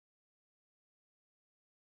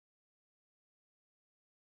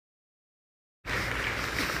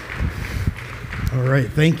All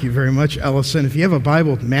right, thank you very much, Ellison. If you have a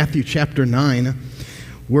Bible, Matthew chapter 9,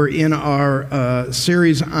 we're in our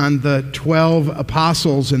series on the 12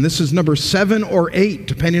 apostles, and this is number 7 or 8,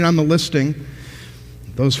 depending on the listing.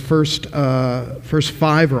 Those first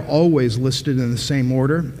 5 are always listed in the same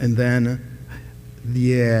order, and then,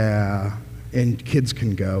 and kids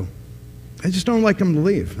can go. I just don't like them to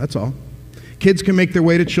leave, that's all. Kids can make their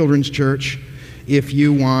way to children's church if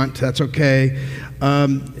you want, that's okay.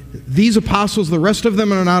 These apostles, the rest of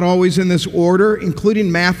them are not always in this order,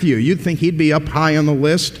 including Matthew. You'd think he'd be up high on the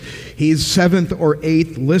list. He's 7th or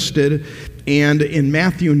 8th listed, and in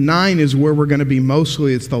Matthew 9 is where we're going to be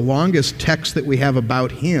mostly. It's the longest text that we have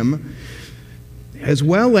about him, as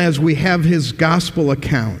well as we have his gospel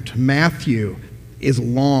account. Matthew is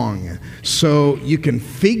long, so you can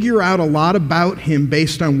figure out a lot about him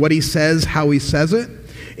based on what he says, how he says it.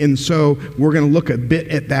 And so we're going to look a bit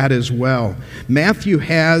at that as well. Matthew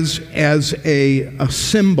has as a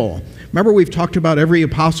symbol. Remember, we've talked about every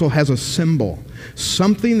apostle has a symbol,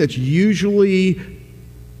 something that's usually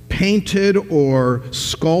painted or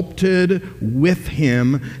sculpted with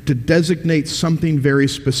him to designate something very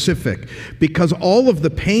specific. Because all of the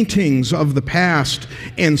paintings of the past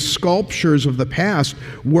and sculptures of the past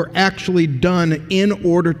were actually done in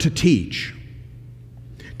order to teach.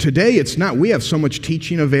 Today, it's not. We have so much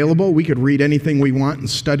teaching available. We could read anything we want and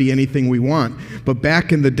study anything we want. But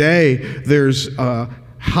back in the day, there's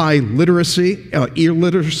high literacy,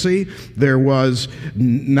 illiteracy. There was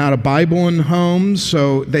not a Bible in homes.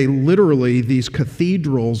 So these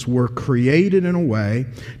cathedrals were created in a way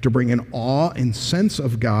to bring an awe and sense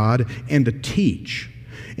of God and to teach.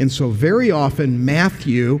 And so very often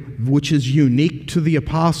Matthew, which is unique to the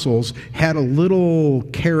apostles, had a little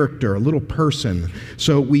character, a little person.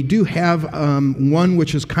 So we do have one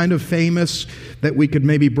which is kind of famous that we could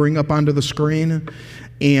maybe bring up onto the screen.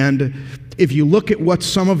 And if you look at what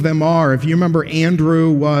some of them are, if you remember,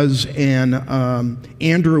 Andrew was an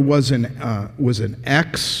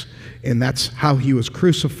X, and that's how he was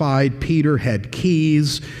crucified. Peter had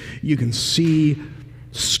keys. You can see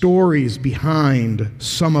stories behind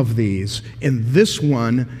some of these. And this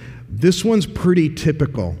one's pretty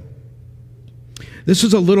typical. This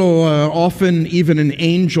is a little, often even an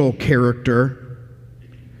angel character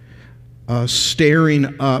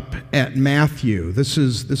staring up at Matthew. This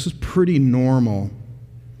is pretty normal.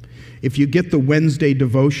 If you get the Wednesday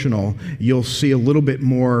devotional, you'll see a little bit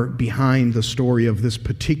more behind the story of this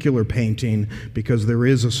particular painting, because there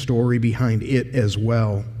is a story behind it as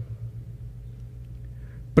well.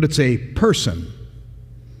 But it's a person.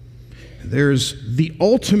 There's the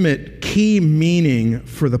ultimate key meaning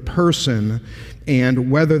for the person, and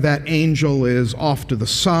whether that angel is off to the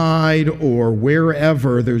side or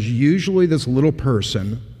wherever, there's usually this little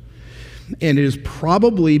person, and it is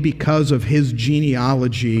probably because of his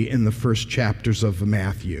genealogy in the first chapters of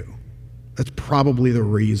Matthew. That's probably the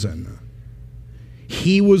reason.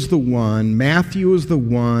 He was the one, Matthew was the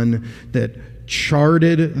one that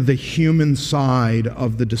charted the human side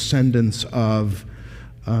of the descendants of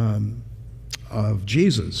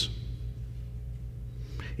Jesus.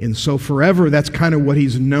 And so forever, that's kind of what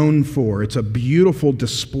he's known for. It's a beautiful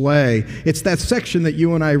display. It's that section that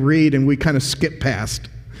you and I read and we kind of skip past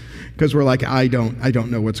because we're like, I don't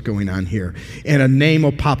know what's going on here. And a name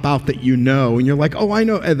will pop out that you know, and you're like, oh, I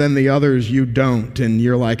know. And then the others you don't, and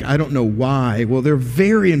you're like, I don't know why. Well, they're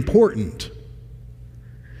very important,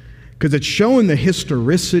 because it's showing the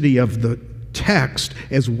historicity of the text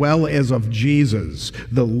as well as of Jesus.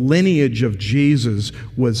 The lineage of Jesus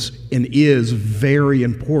was and is very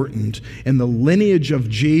important. And the lineage of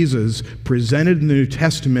Jesus presented in the New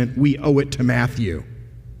Testament, we owe it to Matthew.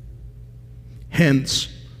 Hence,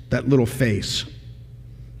 that little face,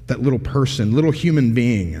 that little person, little human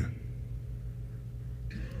being.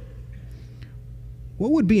 What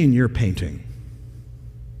would be in your painting?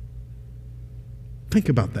 Think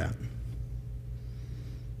about that.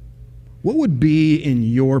 What would be in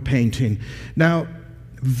your painting? Now,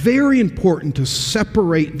 very important to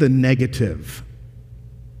separate the negative.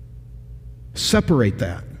 Separate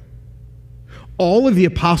that. All of the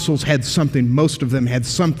apostles had something, most of them had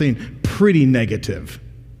something pretty negative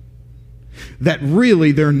that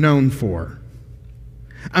really they're known for.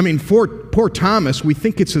 I mean, for poor Thomas, we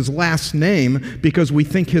think it's his last name because we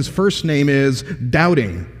think his first name is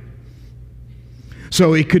Doubting.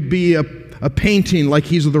 So it could be a painting like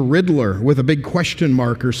he's the Riddler with a big question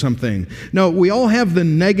mark or something. No, we all have the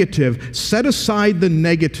negative. Set aside the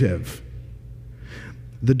negative.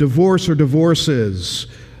 The divorce or divorces,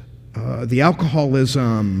 the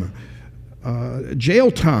alcoholism, jail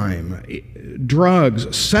time,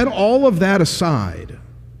 drugs. Set all of that aside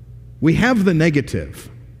We have the negative.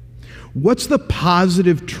 What's the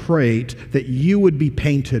positive trait that you would be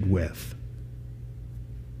painted with?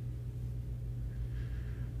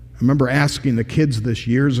 I remember asking the kids this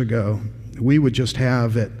years ago. We would just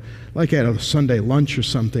have it, like at a Sunday lunch or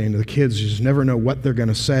something, the kids just never know what they're going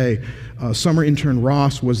to say. Summer intern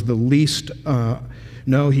Ross was the least,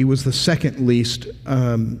 he was the second least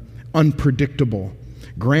unpredictable.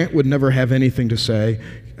 Grant would never have anything to say,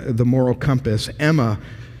 the moral compass. Emma,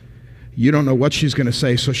 you don't know what she's going to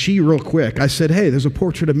say, so she real quick, I said, hey, there's a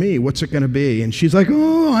portrait of me, what's it going to be? And she's like,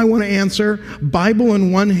 oh, I want to answer, Bible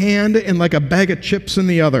in one hand and like a bag of chips in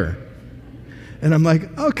the other. And I'm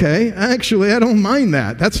like, okay, actually, I don't mind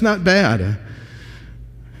that. That's not bad.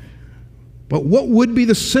 But what would be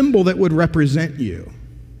the symbol that would represent you?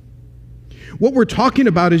 What we're talking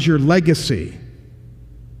about is your legacy.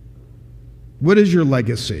 What is your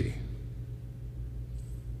legacy?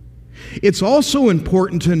 It's also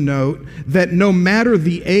important to note that no matter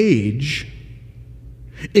the age,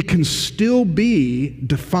 it can still be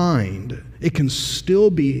defined. It can still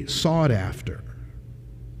be sought after.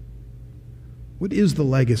 What is the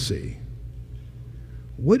legacy?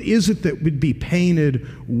 What is it that would be painted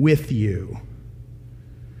with you?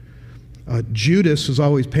 Judas was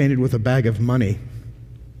always painted with a bag of money.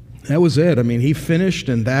 That was it. I mean, he finished,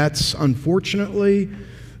 and unfortunately,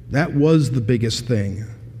 that was the biggest thing.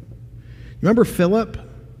 Remember Philip?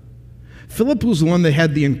 Philip was the one that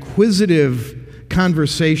had the inquisitive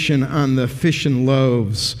conversation on the fish and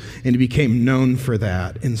loaves, and he became known for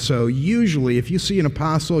that. And so usually, if you see an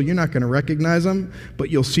apostle, you're not going to recognize him, but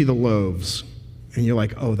you'll see the loaves, and you're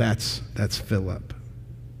like, oh, that's Philip.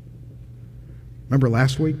 Remember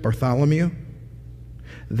last week, Bartholomew?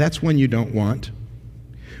 That's one you don't want.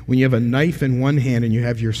 When you have a knife in one hand and you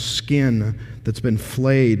have your skin that's been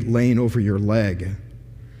flayed laying over your leg.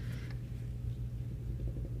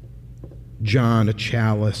 John, a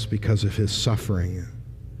chalice because of his suffering.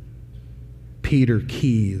 Peter,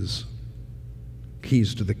 keys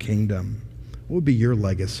to the kingdom. What would be your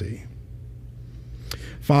legacy?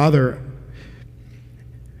 Father,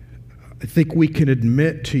 I think we can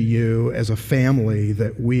admit to you as a family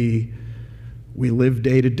that we live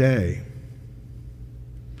day to day.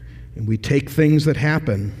 And we take things that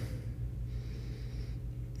happen,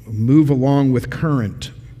 move along with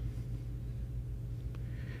current.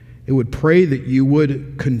 It would pray that you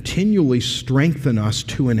would continually strengthen us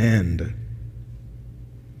to an end,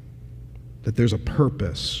 that there's a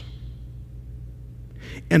purpose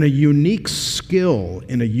and a unique skill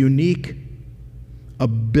and a unique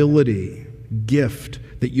ability, gift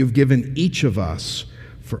that you've given each of us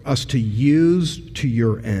for us to use to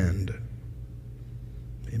your end.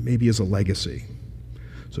 It maybe as a legacy.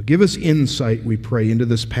 So give us insight, we pray, into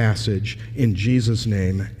this passage. In Jesus'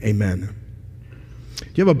 name, amen.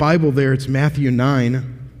 If you have a Bible there, it's Matthew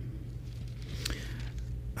 9.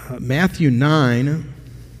 Matthew 9.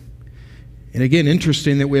 And again,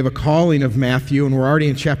 interesting that we have a calling of Matthew, and we're already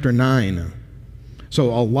in chapter 9. So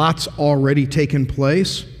a lot's already taken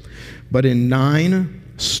place. But in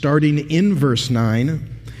 9, starting in verse 9,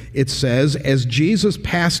 it says, as Jesus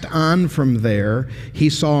passed on from there, he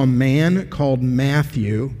saw a man called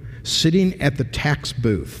Matthew sitting at the tax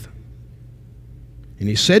booth. And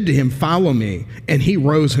he said to him, follow me. And he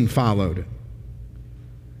rose and followed.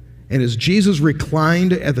 And as Jesus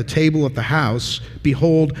reclined at the table at the house,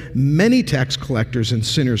 behold, many tax collectors and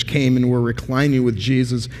sinners came and were reclining with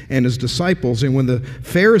Jesus and his disciples. And when the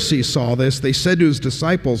Pharisees saw this, they said to his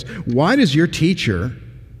disciples, why does your teacher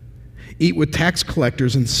eat with tax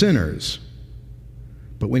collectors and sinners?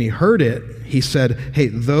 But when he heard it, he said, hey,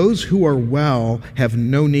 those who are well have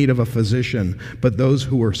no need of a physician, but those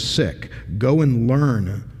who are sick. Go and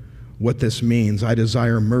learn what this means. I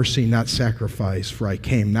desire mercy, not sacrifice, for I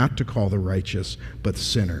came not to call the righteous, but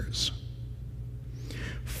sinners.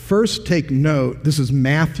 First, take note, this is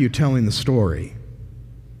Matthew telling the story.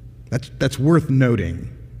 That's worth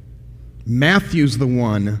noting. Matthew's the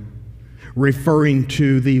one referring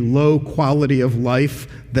to the low quality of life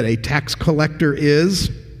that a tax collector is.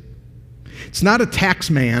 It's not a tax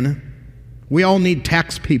man. We all need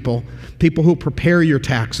tax people who prepare your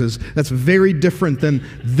taxes. That's very different than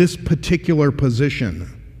this particular position.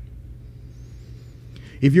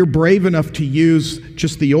 If you're brave enough to use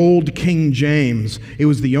just the old King James, it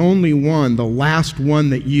was the only one, the last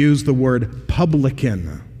one that used the word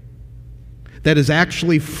publican. That is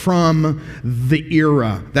actually from the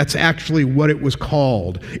era. That's actually what it was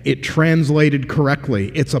called. It translated correctly.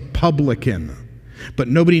 It's a publican. But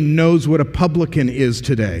nobody knows what a publican is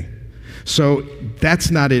today. So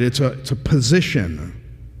that's not it. It's a position.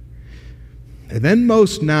 And then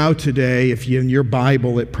most now today, if you in your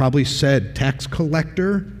Bible, it probably said tax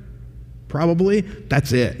collector, probably.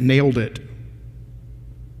 That's it, nailed it.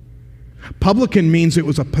 Publican means it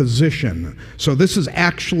was a position. So this is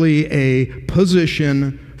actually a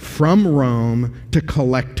position from Rome to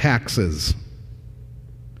collect taxes.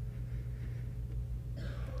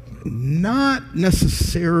 Not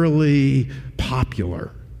necessarily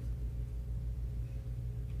popular,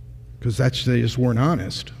 because they just weren't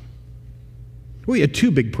honest. We had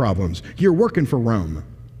two big problems. You're working for Rome.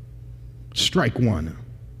 Strike one.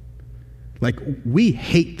 Like, we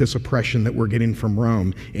hate this oppression that we're getting from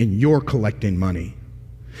Rome, and you're collecting money.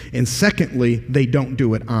 And secondly, they don't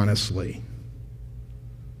do it honestly.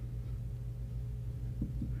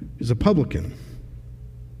 He's a publican,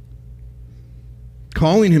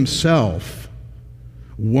 calling himself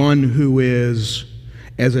one who is,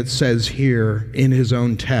 as it says here in his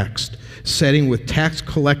own text, setting with tax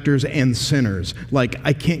collectors and sinners. Like,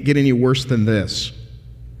 I can't get any worse than this.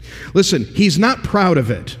 Listen, he's not proud of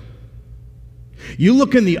it. You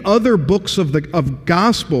look in the other books of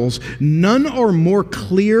Gospels, none are more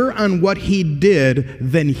clear on what he did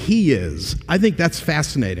than he is. I think that's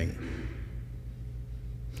fascinating.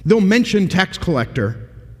 They'll mention tax collector,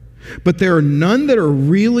 but there are none that are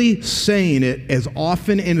really saying it as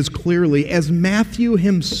often and as clearly as Matthew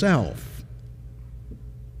himself.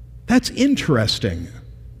 That's interesting.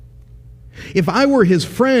 If I were his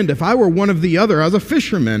friend, if I were one of the other, I was a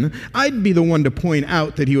fisherman, I'd be the one to point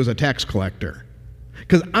out that he was a tax collector.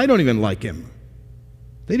 Because I don't even like him.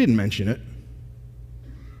 They didn't mention it,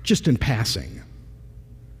 just in passing.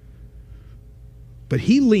 But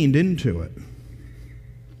he leaned into it.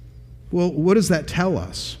 Well, what does that tell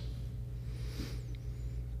us?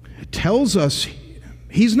 It tells us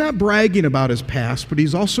he's not bragging about his past, but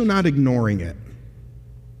he's also not ignoring it.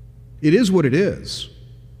 It is what it is.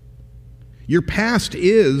 Your past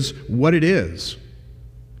is what it is.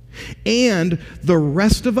 And the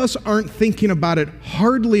rest of us aren't thinking about it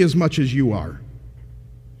hardly as much as you are.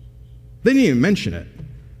 They didn't even mention it.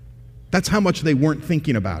 That's how much they weren't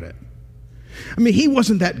thinking about it. I mean, he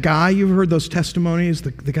wasn't that guy. You've heard those testimonies,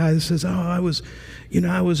 the guy that says, I was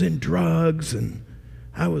in drugs, and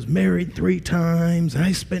I was married 3 times, and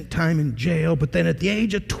I spent time in jail, but then at the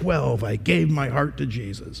age of 12, I gave my heart to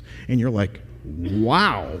Jesus. And you're like,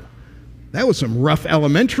 wow. That was some rough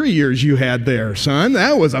elementary years you had there, son.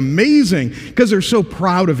 That was amazing, because they're so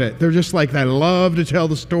proud of it. They're just like, I love to tell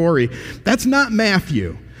the story. That's not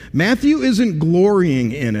Matthew. Matthew isn't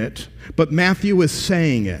glorying in it, but Matthew is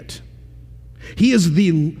saying it. He is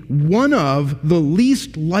one of the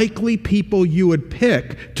least likely people you would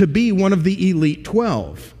pick to be one of the elite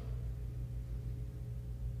 12.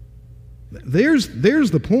 There's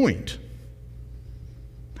the point.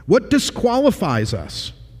 What disqualifies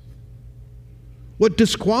us? What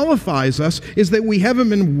disqualifies us is that we haven't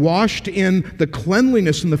been washed in the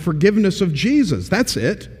cleanliness and the forgiveness of Jesus. That's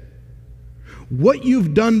it. What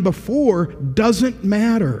you've done before doesn't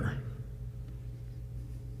matter.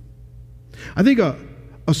 I think a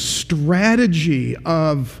strategy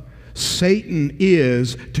of Satan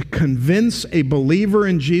is to convince a believer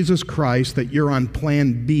in Jesus Christ that you're on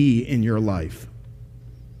plan B in your life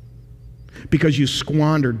because you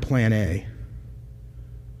squandered plan A.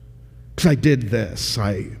 Because I did this,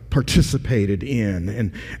 I participated in,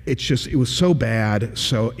 and it was so bad,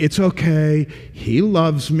 so it's okay, he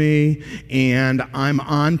loves me, and I'm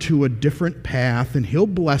on to a different path, and he'll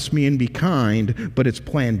bless me and be kind, but it's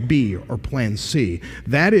plan B or plan C.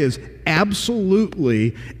 That is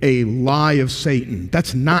absolutely a lie of Satan.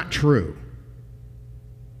 That's not true.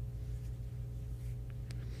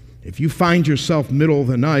 If you find yourself middle of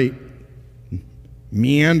the night,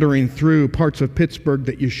 meandering through parts of Pittsburgh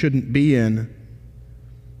that you shouldn't be in.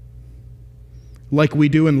 Like we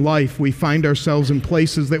do in life, we find ourselves in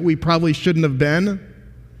places that we probably shouldn't have been.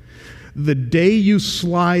 The day you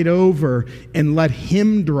slide over and let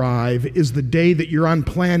him drive is the day that you're on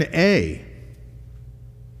plan A.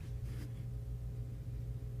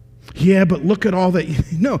 Yeah, but look at all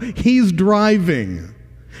that. No, he's driving.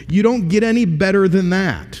 You don't get any better than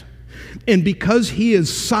that. And because he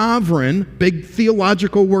is sovereign, big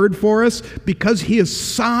theological word for us, because he is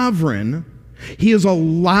sovereign, he has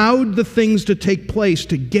allowed the things to take place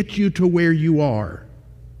to get you to where you are.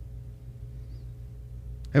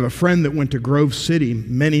 I have a friend that went to Grove City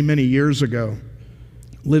many, many years ago,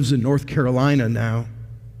 lives in North Carolina now.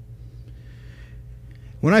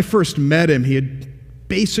 When I first met him, he had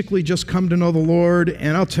basically just come to know the Lord,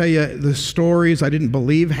 and I'll tell you the stories, I didn't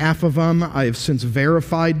believe half of them. I have since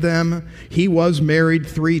verified them. He was married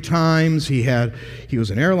 3 times. He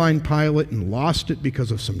was an airline pilot and lost it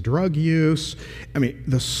because of some drug use. I mean,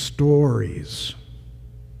 the stories.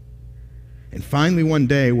 And finally one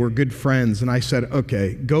day, we're good friends, and I said,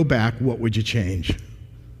 okay, go back, what would you change?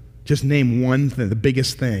 Just name one thing, the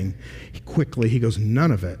biggest thing. He goes,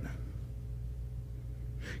 none of it.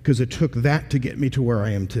 Because it took that to get me to where I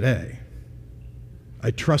am today. I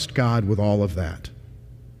trust God with all of that.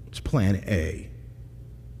 It's plan A.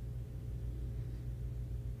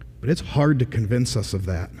 But it's hard to convince us of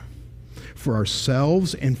that. For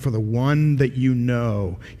ourselves and for the one that you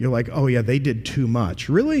know. You're like, oh yeah, they did too much.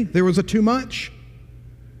 Really? There was a too much?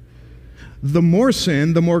 The more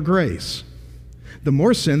sin, the more grace. The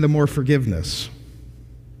more sin, the more forgiveness.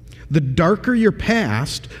 The darker your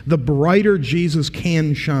past, the brighter Jesus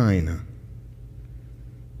can shine.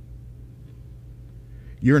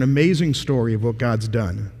 You're an amazing story of what God's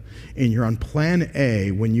done, and you're on plan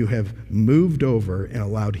A when you have moved over and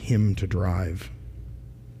allowed Him to drive.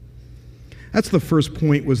 That's the first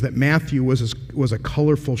point, was that Matthew was a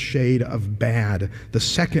colorful shade of bad. The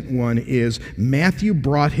second one is Matthew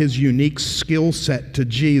brought his unique skill set to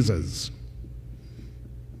Jesus.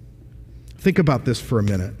 Think about this for a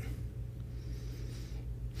minute.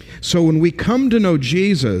 So when we come to know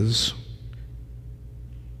Jesus,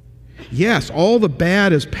 yes, all the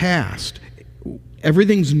bad is past.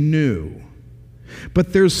 Everything's new.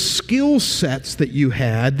 But there's skill sets that you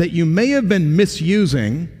had that you may have been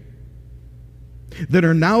misusing that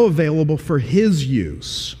are now available for His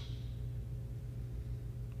use.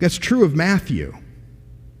 That's true of Matthew.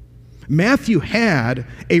 Matthew had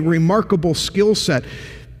a remarkable skill set.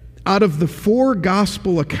 Out of the 4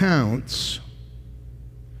 gospel accounts,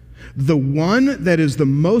 the one that is the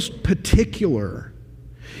most particular,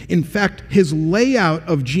 in fact, his layout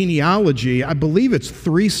of genealogy, I believe it's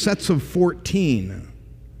 3 sets of 14.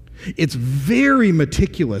 It's very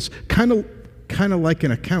meticulous, kind of like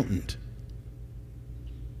an accountant.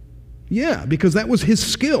 Yeah, because that was his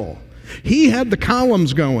skill. He had the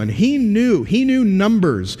columns going. He knew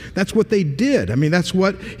numbers. That's what they did. I mean, that's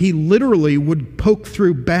what he literally would poke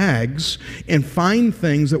through bags and find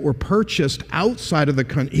things that were purchased outside of the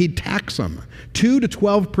country. He'd tax them 2 to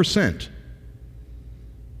 12%.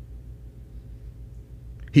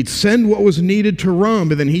 He'd send what was needed to Rome,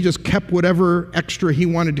 but then he just kept whatever extra he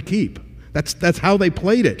wanted to keep. That's how they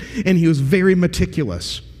played it. And he was very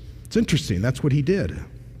meticulous. It's interesting. That's what he did.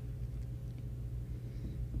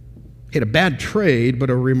 He had a bad trade, but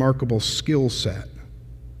a remarkable skill set.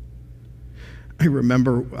 I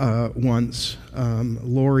remember once,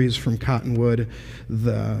 Lori's from Cottonwood,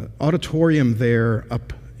 the auditorium there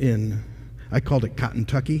up in, I called it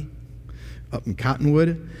Cottontucky, up in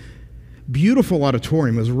Cottonwood. Beautiful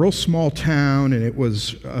auditorium. It was a real small town, and it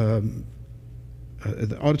was, the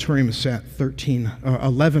auditorium sat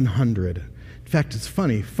 1,100. In fact, it's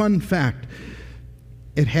funny. Fun fact,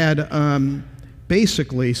 it had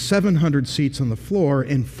basically 700 seats on the floor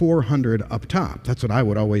and 400 up top. That's what I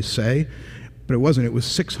would always say. But it wasn't. It was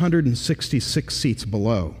 666 seats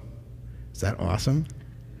below. Is that awesome?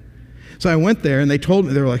 So I went there, and they told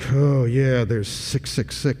me, they were like, oh, yeah, there's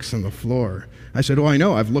 666 on the floor. I said, oh, I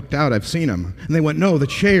know. I've looked out. I've seen them. And they went, no, the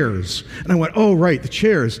chairs. And I went, oh, right, the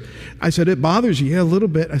chairs. I said, it bothers you? Yeah, a little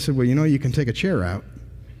bit. I said, well, you can take a chair out.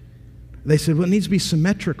 They said, well, it needs to be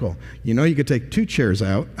symmetrical. You could take 2 chairs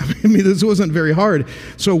out. I mean, this wasn't very hard.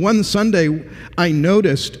 So one Sunday, I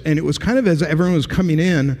noticed, and it was kind of as everyone was coming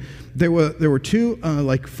in, there were 2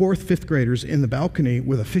 like 4th, 5th graders in the balcony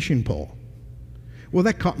with a fishing pole. Well,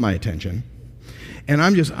 that caught my attention. And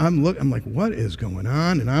I'm like, what is going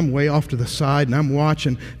on? And I'm way off to the side, and I'm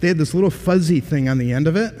watching. They had this little fuzzy thing on the end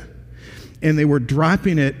of it, and they were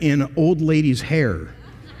dropping it in old ladies' hair.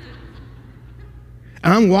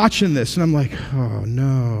 And I'm watching this, and I'm like, oh,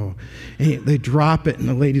 no. And they drop it, and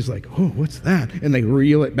the lady's like, oh, what's that? And they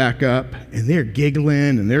reel it back up, and they're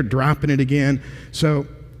giggling, and they're dropping it again. So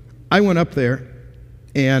I went up there,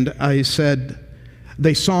 and I said,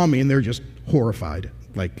 they saw me, and they're just horrified,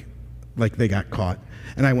 like they got caught.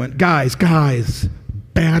 And I went, guys,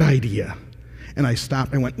 bad idea. And I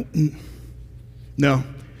stopped. I went, no,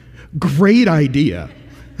 great idea.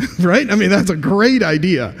 Right? I mean, that's a great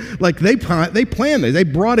idea. Like, they planned this. They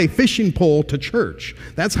brought a fishing pole to church.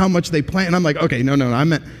 That's how much they planned. And I'm like, okay, no, I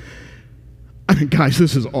mean, guys,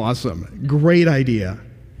 this is awesome. Great idea.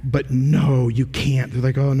 But no, you can't. They're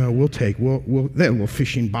like, oh, no, they have a little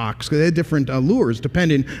fishing box. They had different lures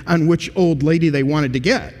depending on which old lady they wanted to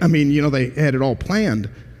get. I mean, they had it all planned.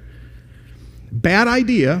 Bad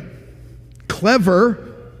idea. clever,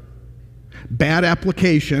 bad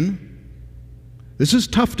application. This is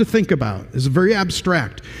tough to think about. It's very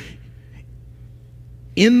abstract.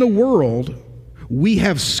 In the world, we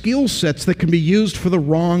have skill sets that can be used for the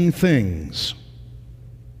wrong things.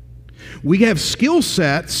 We have skill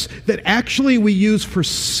sets that actually we use for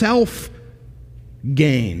self-gain,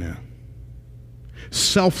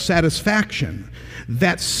 self-satisfaction.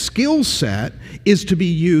 That skill set is to be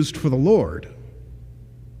used for the Lord.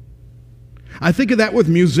 I think of that with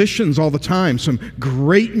musicians all the time. Some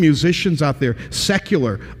great musicians out there,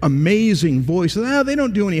 secular, amazing voices. They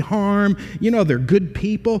don't do any harm. They're good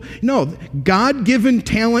people. No, God-given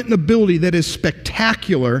talent and ability that is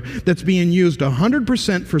spectacular, that's being used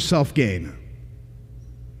 100% for self-gain.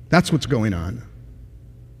 That's what's going on.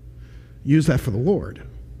 Use that for the Lord.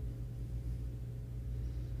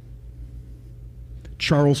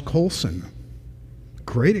 Charles Colson,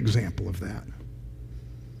 great example of that.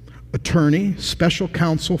 Attorney, special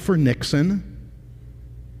counsel for Nixon,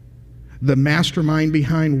 the mastermind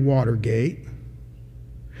behind Watergate.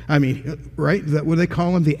 Right? Is that what they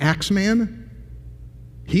call him? The Axeman?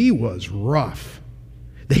 He was rough.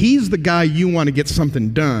 He's the guy you want to get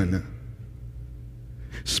something done.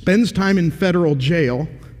 Spends time in federal jail.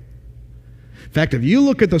 In fact, if you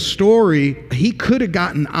look at the story, he could have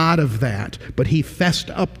gotten out of that, but he fessed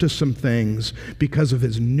up to some things because of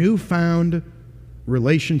his newfound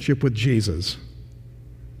relationship with Jesus.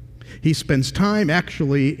 He spends time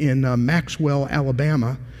actually in Maxwell,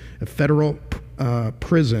 Alabama, a federal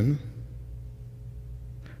prison,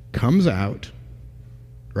 comes out,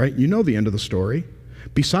 right? You know the end of the story.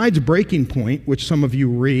 Besides Breaking Point, which some of you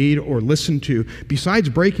read or listen to, besides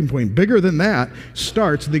Breaking Point, bigger than that,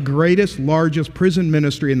 starts the greatest, largest prison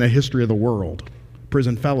ministry in the history of the world,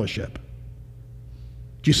 Prison Fellowship.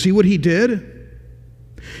 Do you see what he did?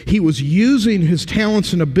 He was using his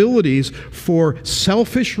talents and abilities for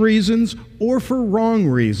selfish reasons or for wrong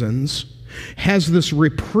reasons, has this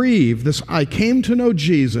reprieve, this I came to know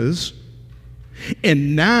Jesus,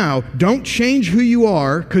 and now don't change who you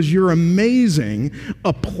are because you're amazing,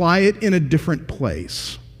 apply it in a different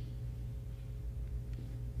place.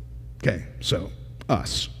 Okay, so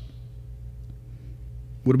us.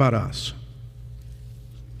 What about us?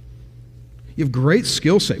 You have great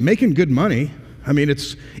skill set, making good money.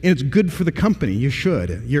 It's good for the company. You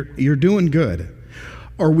should. You're doing good.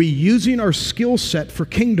 Are we using our skill set for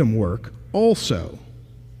kingdom work also?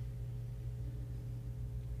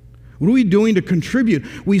 What are we doing to contribute?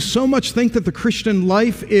 We so much think that the Christian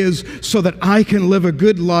life is so that I can live a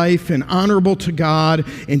good life and honorable to God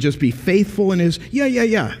and just be faithful in His.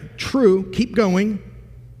 Yeah. True. Keep going.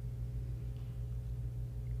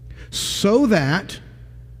 So that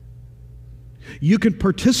you can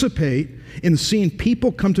participate in seeing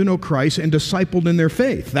people come to know Christ and discipled in their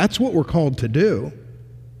faith. That's what we're called to do.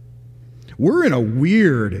 We're in a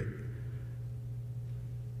weird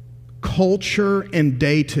culture and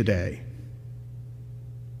day today.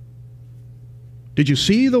 Did you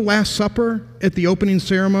see the Last Supper at the opening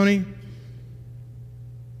ceremony?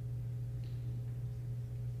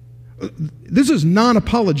 This is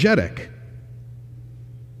non-apologetic.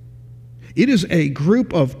 It is a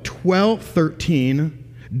group of 13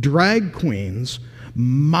 drag queens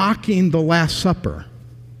mocking the Last Supper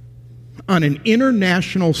on an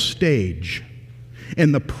international stage.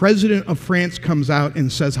 And the president of France comes out and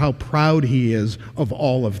says how proud he is of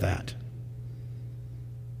all of that.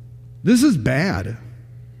 This is bad.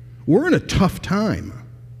 We're in a tough time.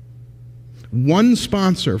 One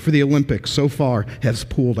sponsor for the Olympics so far has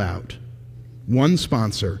pulled out. One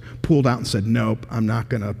sponsor pulled out and said, nope, I'm not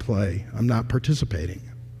going to play. I'm not participating.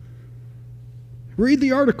 Read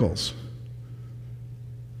the articles.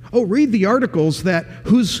 Oh, read the articles that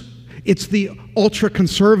it's the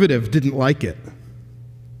ultra-conservative didn't like it.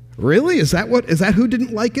 Really? Is that who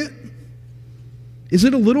didn't like it? Is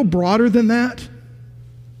it a little broader than that?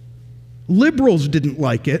 Liberals didn't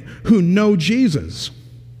like it who know Jesus.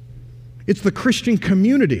 It's the Christian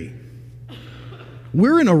community.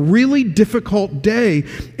 We're in a really difficult day,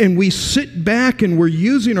 and we sit back and we're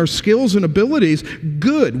using our skills and abilities.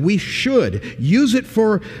 Good, we should. Use it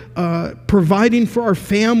for providing for our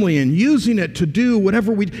family and using it to do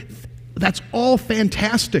whatever that's all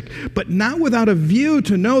fantastic, but not without a view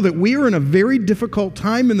to know that we are in a very difficult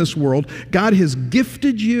time in this world. God has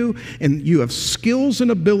gifted you, and you have skills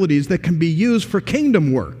and abilities that can be used for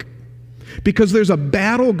kingdom work. Because there's a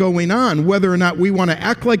battle going on, whether or not we want to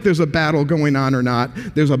act like there's a battle going on or not.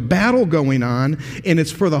 There's a battle going on, and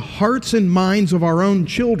it's for the hearts and minds of our own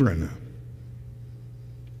children.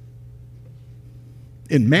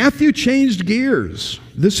 And Matthew changed gears.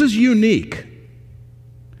 This is unique.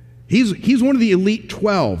 He's one of the elite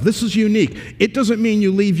 12. This is unique. It doesn't mean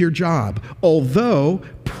you leave your job, although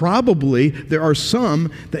probably there are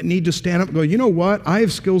some that need to stand up and go, you know what? I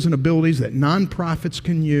have skills and abilities that nonprofits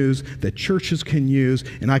can use, that churches can use,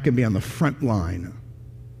 and I can be on the front line.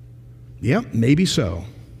 Yep, maybe so.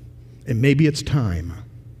 And maybe it's time.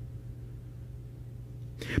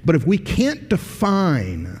 But if we can't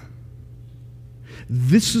define,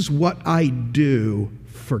 this is what I do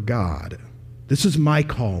for God, this is my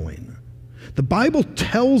calling. The Bible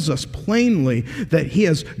tells us plainly that He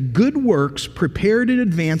has good works prepared in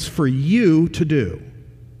advance for you to do.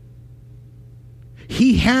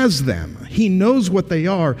 He has them. He knows what they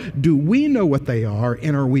are. Do we know what they are,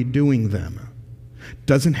 and are we doing them?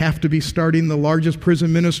 Doesn't have to be starting the largest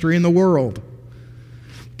prison ministry in the world.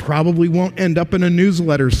 Probably won't end up in a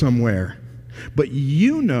newsletter somewhere. But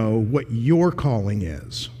you know what your calling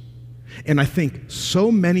is. And I think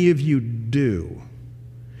so many of you do.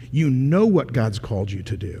 You know what God's called you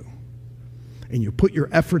to do. And you put your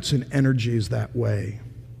efforts and energies that way.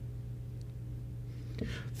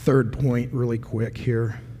 Third point, really quick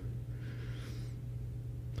here.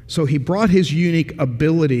 So He brought His unique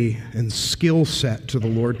ability and skill set to the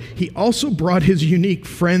Lord. He also brought His unique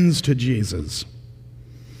friends to Jesus.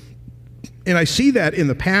 And I see that in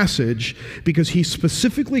the passage because He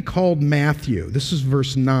specifically called Matthew. This is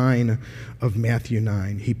verse 9 of Matthew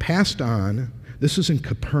 9. He passed on. This is in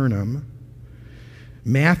Capernaum.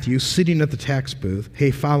 Matthew, sitting at the tax booth, hey,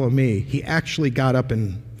 follow me. He actually got up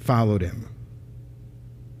and followed Him.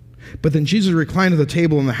 But then Jesus reclined at the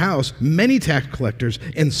table in the house. Many tax collectors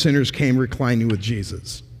and sinners came reclining with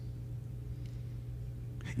Jesus.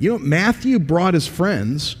 You know, Matthew brought his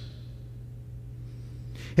friends.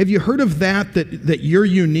 Have you heard of that you're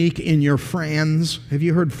unique in your friends? Have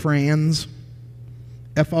you heard friends?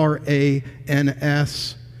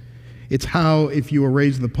 F-R-A-N-S. It's how, if you were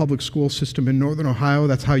raised in the public school system in Northern Ohio,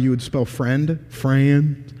 that's how you would spell friend.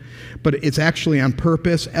 But it's actually on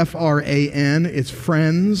purpose. F-R-A-N. It's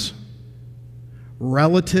friends,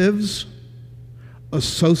 relatives,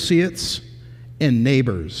 associates, and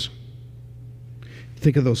neighbors.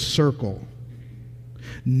 Think of those circle.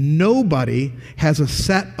 Nobody has a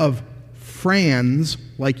set of friends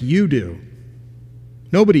like you do.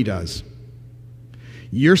 Nobody does.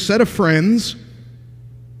 Your set of friends,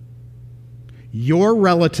 your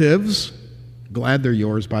relatives, glad they're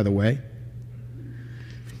yours, by the way,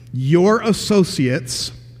 your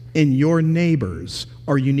associates, and your neighbors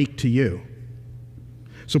are unique to you.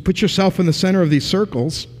 So put yourself in the center of these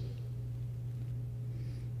circles.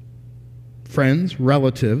 Friends,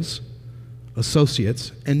 relatives,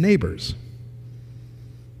 associates, and neighbors.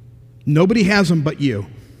 Nobody has them but you.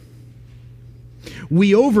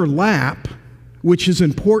 We overlap, which is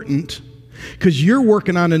important, because you're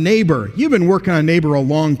working on a neighbor. You've been working on a neighbor a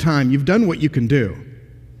long time. You've done what you can do.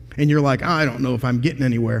 And you're like, I don't know if I'm getting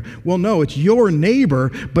anywhere. Well, no, it's your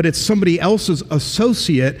neighbor, but it's somebody else's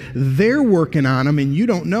associate. They're working on them, and you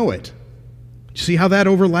don't know it. See how that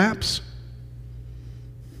overlaps?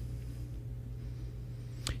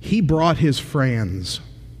 He brought his friends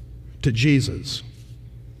to Jesus.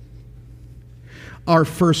 Our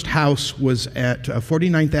first house was at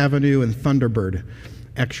 49th Avenue and Thunderbird,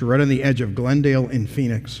 actually right on the edge of Glendale and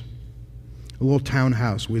Phoenix. A little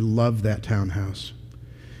townhouse. We loved that townhouse.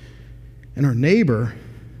 And our neighbor,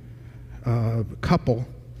 couple,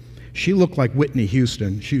 she looked like Whitney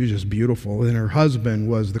Houston. She was just beautiful. And her husband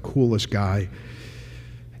was the coolest guy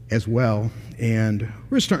as well. And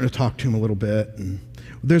we're starting to talk to him a little bit. And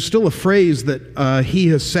there's still a phrase that he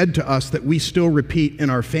has said to us that we still repeat in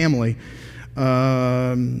our family.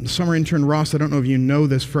 Summer intern Ross, I don't know if you know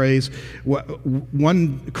this phrase.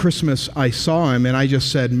 One Christmas I saw him and I just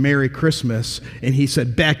said, Merry Christmas. And he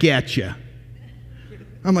said, back at ya.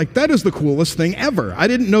 I'm like, that is the coolest thing ever. I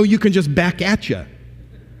didn't know you can just back at ya.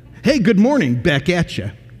 Hey, good morning, back at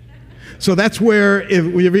ya. So that's where, if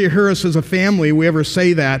we ever hear us as a family, we ever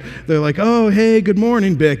say that, they're like, oh, hey, good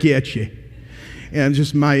morning, back at ya. And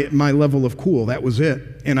just my level of cool, that was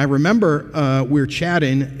it. And I remember we were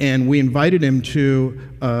chatting, and we invited him to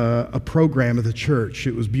a program at the church.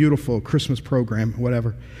 It was beautiful, Christmas program,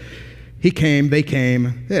 whatever. He came, they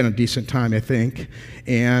came, they had a decent time, I think,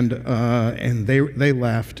 and they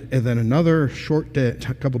left. And then another short day,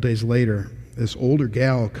 a couple days later, this older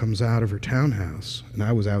gal comes out of her townhouse, and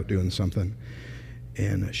I was out doing something,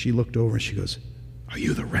 and she looked over and she goes, are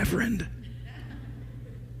you the Reverend?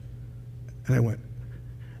 And I went,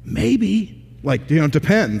 maybe. Like, it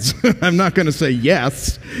depends. I'm not going to say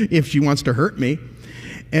yes if she wants to hurt me.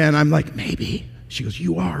 And I'm like, maybe. She goes,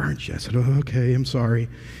 you are, aren't you? I said, oh, okay, I'm sorry.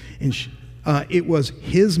 And it was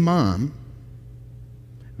his mom,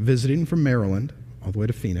 visiting from Maryland all the way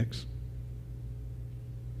to Phoenix.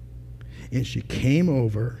 And she came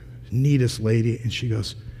over, neatest lady, and she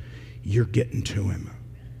goes, "You're getting to him."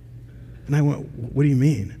 And I went, "What do you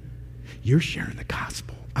mean?" "You're sharing the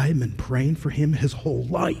gospel. I've been praying for him his whole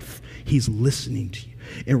life. He's listening to you."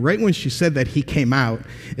 And right when she said that, he came out,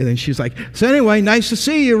 and then she's like, "So anyway, nice to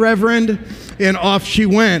see you, Reverend." And off she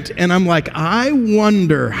went. And I'm like, I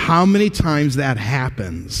wonder how many times that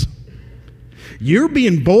happens. You're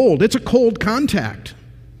being bold. It's a cold contact.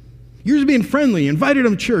 You're just being friendly, invited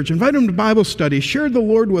him to church, invited him to Bible study, shared the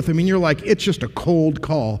Lord with him, and you're like, it's just a cold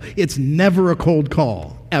call. It's never a cold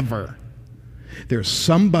call, ever. There's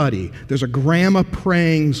somebody, there's a grandma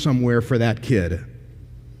praying somewhere for that kid.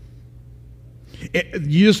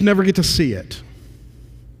 You just never get to see it.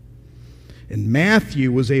 And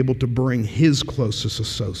Matthew was able to bring his closest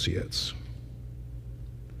associates.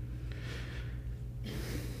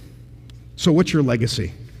 So what's your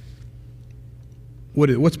legacy?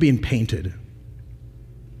 What's being painted?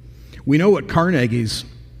 We know what Carnegie's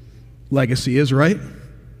legacy is, right?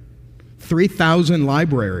 3,000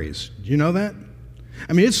 libraries. Do you know that?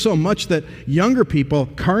 I mean, it's so much that younger people,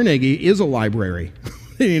 Carnegie is a library.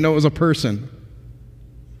 They didn't know it was a person.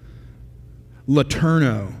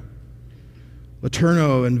 Letourneau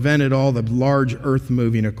invented all the large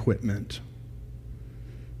earth-moving equipment.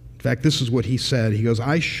 In fact, this is what he said. He goes,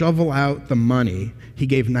 "I shovel out the money." He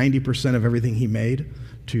gave 90% of everything he made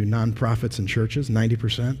to nonprofits and churches,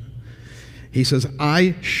 90%. He says,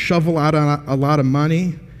 "I shovel out a lot of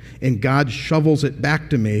money, and God shovels it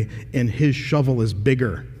back to me, and his shovel is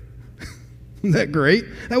bigger." Isn't that great?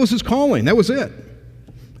 That was his calling. That was it.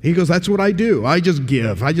 He goes, "That's what I do. I just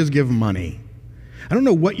give money." I don't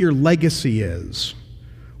know what your legacy is.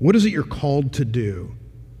 What is it you're called to do?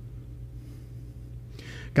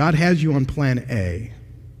 God has you on plan A.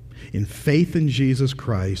 In faith in Jesus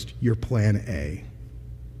Christ, you're plan A.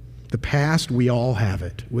 The past, we all have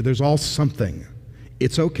it. Where there's all something.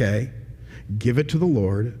 It's okay. Give it to the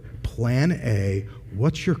Lord. Plan A.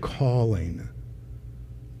 What's your calling?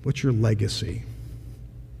 What's your legacy?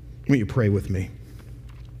 Why don't you pray with me?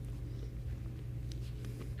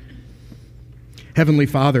 Heavenly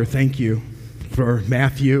Father, thank you for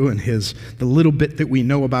Matthew and the little bit that we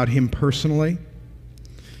know about him personally.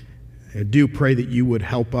 I do pray that you would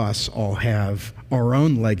help us all have our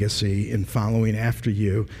own legacy in following after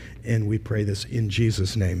you, and we pray this in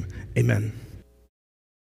Jesus' name. Amen.